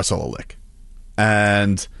 can't wrestle a lick.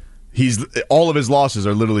 And all of his losses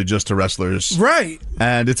are literally just to wrestlers. Right.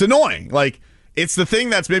 And it's annoying. Like, it's the thing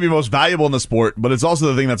that's maybe most valuable in the sport, but it's also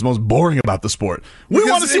the thing that's most boring about the sport. We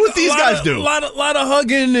want to see what these guys do. A lot of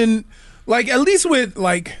hugging and, like, at least with,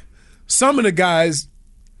 like, some of the guys,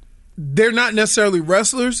 they're not necessarily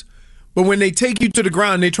wrestlers, but when they take you to the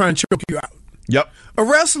ground, they try and choke you out. Yep. A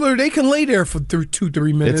wrestler, they can lay there for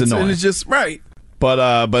 2-3 minutes. It's annoying. And it's just, right. But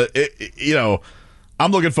I'm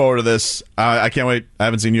looking forward to this. I can't wait. I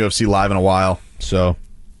haven't seen UFC live in a while, so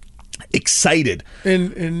excited.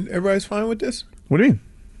 And everybody's fine with this? What do you mean?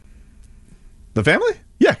 The family?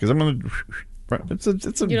 Yeah, because I'm going to... It's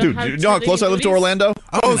a dude. You know how close I live to Orlando?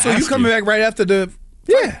 Oh, so you coming back right after the...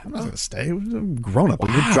 Yeah, I'm not going to stay. I'm grown up. Wow.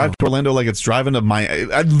 I drive to Orlando like it's driving to my...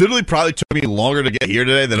 It literally probably took me longer to get here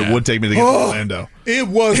today than it would take me to get to Orlando. It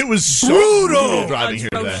was so brutal driving here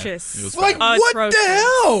today. It was like, what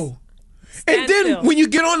the hell? And then when you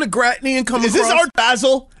get on the Gratney and come Is this Art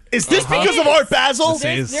Basel? Is this because of Art Basel?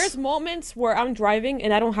 There's moments where I'm driving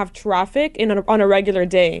and I don't have traffic on a regular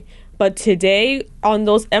day. But today, on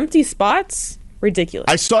those empty spots... ridiculous.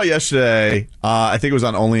 I saw yesterday, I think it was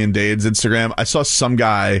on Only in Dade's Instagram, I saw some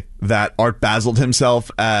guy that Art Basel'd himself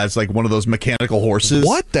as like one of those mechanical horses.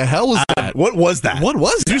 What the hell was that? What was that? What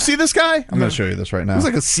was that? Did you see this guy? I'm going to show you this right now. It was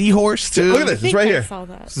like a seahorse, too. Look at this. It's right here.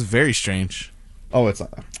 This is very strange. Oh, it's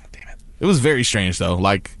not. Damn it. It was very strange, though.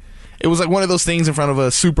 Like, it was like one of those things in front of a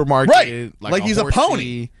supermarket. Right. Like he's a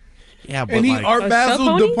pony. Yeah, but and he like, Art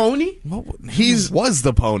Basel the pony? He was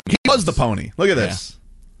the pony. He was the pony. Look at this.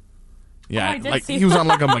 Yeah, like he was on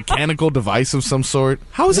like a mechanical device of some sort.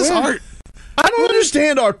 How is this art? I don't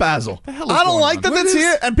understand Art Basel. I don't like that that's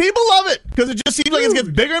here, and people love it because it just seems like it gets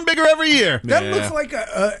bigger and bigger every year. That looks like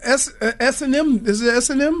a S&M. Is it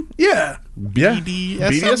S&M? Yeah. Yeah.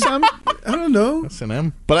 BDSM? I don't know.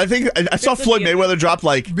 S&M. But I think I saw Floyd Mayweather drop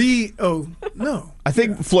like... no. I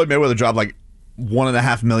think Floyd Mayweather dropped like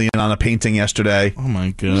 $1.5 million on a painting yesterday. Oh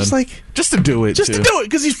my god! Just like just to do it, to do it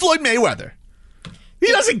because he's Floyd Mayweather. He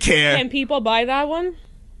doesn't care. Can people buy that one?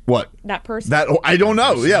 What? That person? That I don't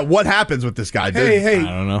know. Yeah, what happens with this guy? Dude? Hey, I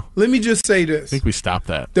don't know. Let me just say this. I think we stopped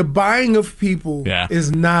that. The buying of people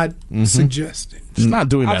is not suggested. He's not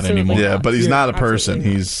doing that anymore. Yeah, but he's not a person.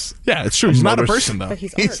 He's it's true. He's not a person though.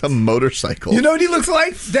 He's a motorcycle. You know what he looks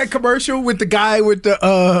like? That commercial with the guy with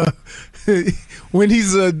the when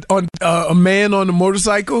he's on a man on a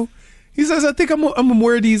motorcycle. He says, "I think I'm gonna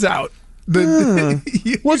wear these out."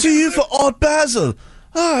 What are you for Art Basel?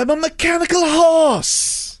 I'm a mechanical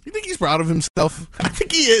horse. You think he's proud of himself? I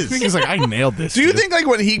think he is. I think he's like, I nailed this. Do you think like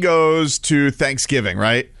when he goes to Thanksgiving,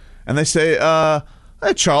 right? And they say,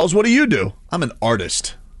 hey, Charles, what do you do? I'm an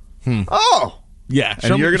artist. Oh. Yeah.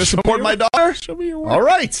 And you're going to support my daughter? Show me your work. All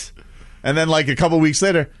right. And then like a couple weeks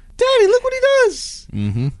later, Daddy, look what he does.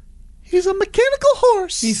 Mm-hmm. He's a mechanical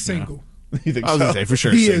horse. He's single. You think I was so? going to say, for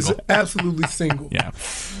sure He single. is absolutely single. Yeah.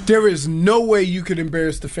 There is no way you could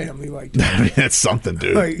embarrass the family like that. I mean, that's something,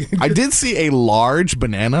 dude. I did see a large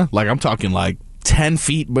banana, like I'm talking like 10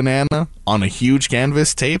 feet banana on a huge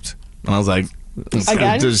canvas taped. And I was like,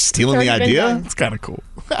 just stealing the idea? It's kind of cool.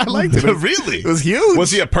 I liked it. Really? It was huge.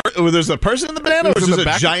 Was he there's a person in the banana or was it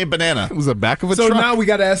just a giant banana? It was the back of a so truck. now we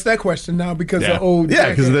got to ask that question now because of old.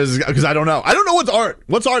 Yeah, because I don't know. I don't know what's art.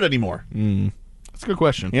 What's art anymore? That's a good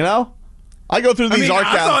question. You know? I go through these art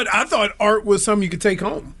galleries. I thought art was something you could take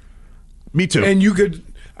home. Me too. And you could.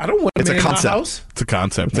 I don't want It's a in my concept. house. It's a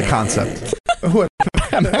concept. It's a concept. What?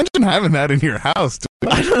 Imagine having that in your house.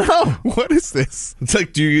 Dude. I don't know. What is this? It's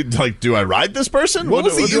like, do I ride this person? What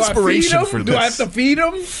was the inspiration for this? Do I have to feed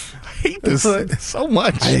him? I hate this so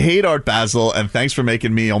much. I hate Art Basel, and thanks for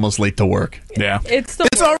making me almost late to work. Yeah. It's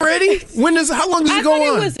already? How long does it go on? I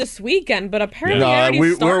thought it was this weekend, but apparently it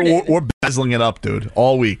already started. We're Baseling it up, dude,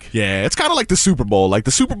 all week. Yeah, it's kind of like the Super Bowl. Like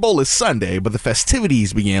the Super Bowl is Sunday, but the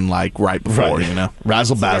festivities begin like right before, you know.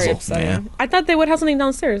 Razzle Very Basel. upsetting. Yeah. I thought they would have something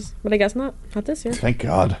downstairs, but I guess not. Not this year. Thank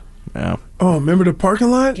God. Yeah. Oh, remember the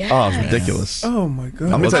parking lot? Yes. Oh, it's ridiculous. Oh my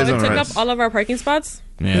god. I'm gonna tell you They something, took right? up all of our parking spots.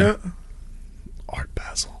 Yeah. Art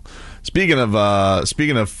Basel. Speaking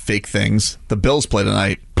of fake things, the Bills play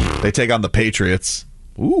tonight. They take on the Patriots.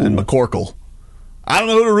 And McCorkle. I don't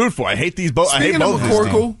know who to root for. I hate these both. I hate Speaking both of of these teams.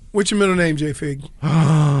 McCorkle, what's your middle name, J Fig?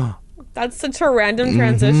 That's such a random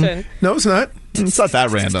transition. No, it's not. It's not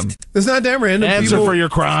that random. It's not that random. Answer for your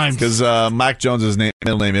crimes. Because Mac Jones'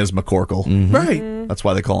 middle name is McCorkle. Right. That's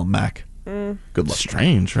why they call him Mac. Good luck.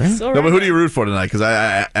 Strange, right? So No, but who do you root for tonight? Because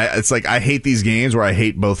I it's like I hate these games where I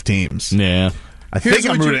hate both teams. Yeah. I think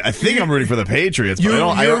I'm rooting for the Patriots, but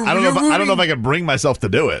I don't know if I can bring myself to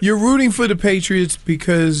do it. You're rooting for the Patriots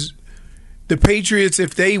because the Patriots,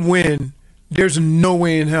 if they win, there's no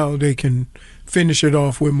way in hell they can finish it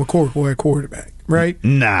off with McCorkle at quarterback, right?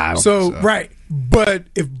 Nah. I don't think so. Right. But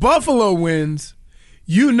if Buffalo wins,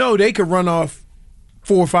 you know they could run off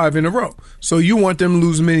 4 or 5 in a row. So you want them to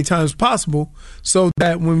lose as many times as possible so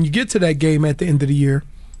that when you get to that game at the end of the year,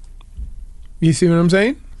 you see what I'm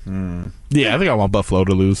saying? Yeah, I think I want Buffalo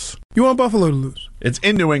to lose. You want Buffalo to lose. It's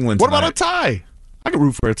in New England What tonight. about a tie? I can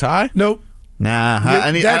root for a tie. Nope. Nah,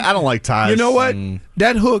 I don't like ties. You know what?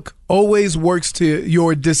 That hook always works to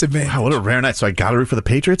your disadvantage. Wow, what a rare night. So I got to root for the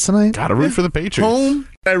Patriots tonight? Got to root for the Patriots. Home.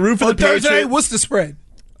 I root for On the Patriots. Thursday, what's the spread?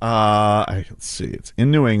 Let's see. It's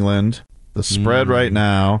in New England. The spread right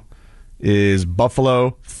now is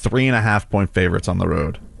Buffalo 3.5 point favorites on the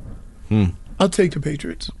road. I'll take the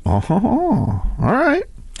Patriots. Oh, all right.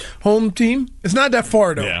 Home team. It's not that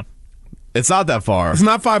far, though. Yeah. It's not that far. It's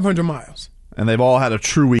not 500 miles. And they've all had a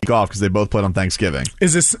true week off because they both played on Thanksgiving.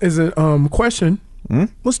 Is a question?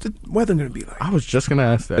 What's the weather going to be like? I was just going to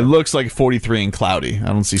ask that. It looks like 43 and cloudy. I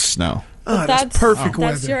don't see snow. That's perfect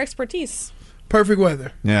weather. That's your expertise. Perfect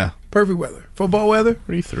weather. Yeah. Perfect weather. Football weather.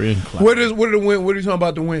 43 and cloudy. What are the wind? What are you talking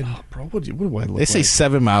about the wind? Bro, what do I look They say like?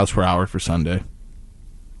 7 miles per hour for Sunday.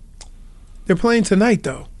 They're playing tonight,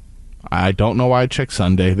 though. I don't know why I checked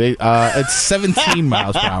Sunday. It's 17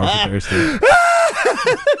 miles per hour for Thursday.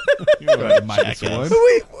 You're right, minus one.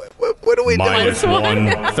 What are we doing?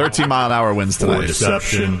 -1. 13-mile-an-hour winds tonight.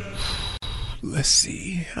 Deception. Let's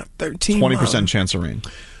see. 13 20% chance of rain.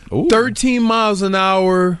 Ooh. 13 miles an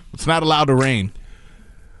hour. It's not allowed to rain.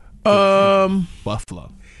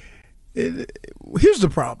 Buffalo. Here's the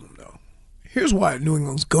problem, though. Here's why New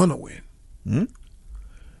England's gonna win.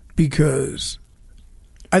 Because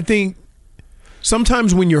I think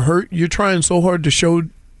sometimes when you're hurt, you're trying so hard to show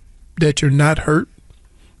that you're not hurt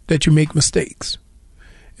that you make mistakes.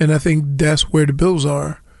 And I think that's where the Bills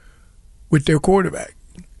are with their quarterback.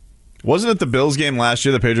 Wasn't it the Bills game last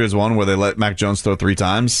year, the Patriots won, where they let Mac Jones throw 3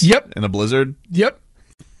 times? Yep. In a blizzard? Yep.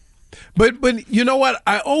 But you know what?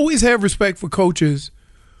 I always have respect for coaches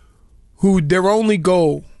who their only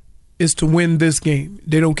goal is to win this game.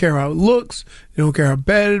 They don't care how it looks. They don't care how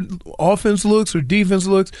bad offense looks or defense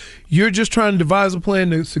looks. You're just trying to devise a plan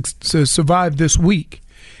to survive this week.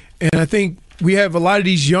 And I think we have a lot of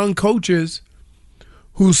these young coaches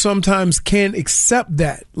who sometimes can't accept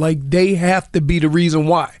that. Like, they have to be the reason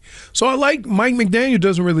why. So I like Mike McDaniel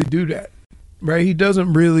doesn't really do that, right? He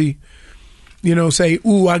doesn't really, say,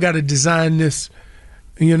 ooh, I got to design this,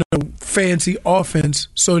 fancy offense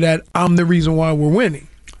so that I'm the reason why we're winning.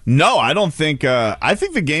 No, I don't think. I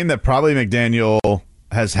think the game that probably McDaniel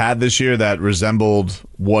has had this year that resembled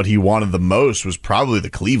what he wanted the most was probably the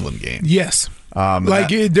Cleveland game. Yes.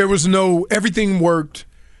 There was everything worked.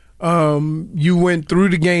 You went through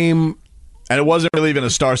the game. And it wasn't really even a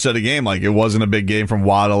star-studded game. Like, it wasn't a big game from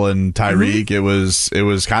Waddle and Tyreek. Mm-hmm. It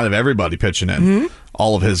was kind of everybody pitching in. Mm-hmm.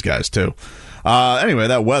 All of his guys, too. Anyway,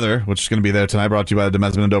 that weather, which is going to be there tonight, brought to you by the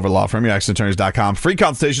Demesman and Dover Law Firm, your accidentattorneys.com. Free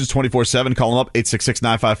consultations 24/7. Call them up,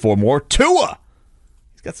 866-954-MORE. Tua!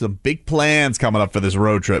 He's got some big plans coming up for this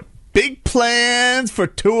road trip. Big plans for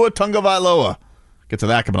Tua Tagovailoa. Get to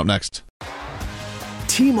that coming up next.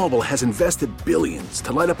 T-Mobile has invested billions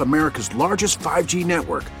to light up America's largest 5G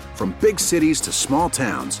network, from big cities to small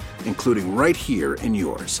towns, including right here in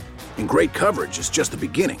yours. And great coverage is just the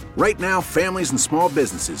beginning. Right now, families and small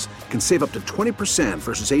businesses can save up to 20%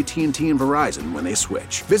 versus AT&T and Verizon when they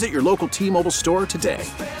switch. Visit your local T-Mobile store today.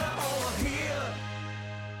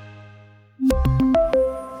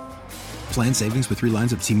 Plan savings with 3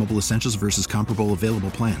 lines of T-Mobile Essentials versus comparable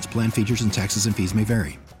available plans. Plan features and taxes and fees may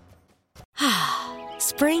vary.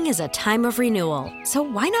 Spring is a time of renewal, so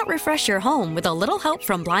why not refresh your home with a little help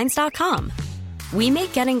from Blinds.com? We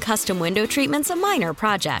make getting custom window treatments a minor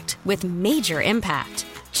project with major impact.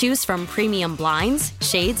 Choose from premium blinds,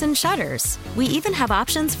 shades, and shutters. We even have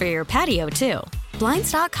options for your patio, too.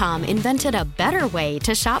 Blinds.com invented a better way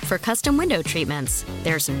to shop for custom window treatments.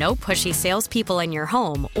 There's no pushy salespeople in your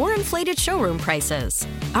home or inflated showroom prices.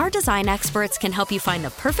 Our design experts can help you find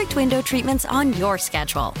the perfect window treatments on your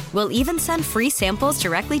schedule. We'll even send free samples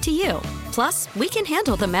directly to you. Plus, we can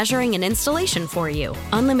handle the measuring and installation for you.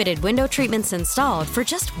 Unlimited window treatments installed for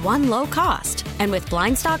just one low cost. And with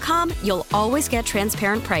Blinds.com, you'll always get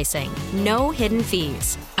transparent pricing. No hidden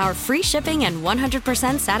fees. Our free shipping and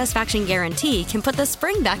 100% satisfaction guarantee can put the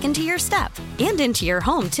spring back into your step and into your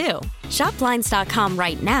home, too. Shop Blinds.com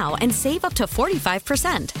right now and save up to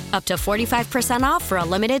 45%. Up to 45% off for a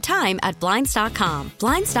limited time at Blinds.com.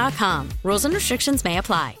 Blinds.com. Rules and restrictions may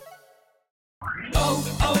apply.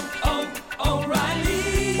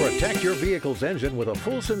 O'Reilly. Protect your vehicle's engine with a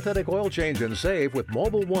full synthetic oil change and save with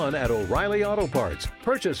Mobil 1 at O'Reilly Auto Parts.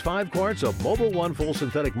 Purchase 5 quarts of Mobil 1 full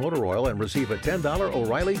synthetic motor oil and receive a $10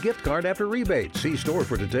 O'Reilly gift card after rebate. See store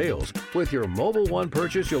for details. With your Mobil 1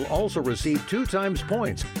 purchase, you'll also receive 2 times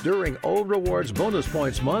points during O Rewards Bonus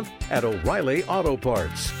Points Month at O'Reilly Auto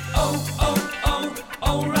Parts.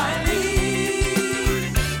 O'Reilly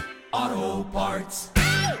Auto Parts.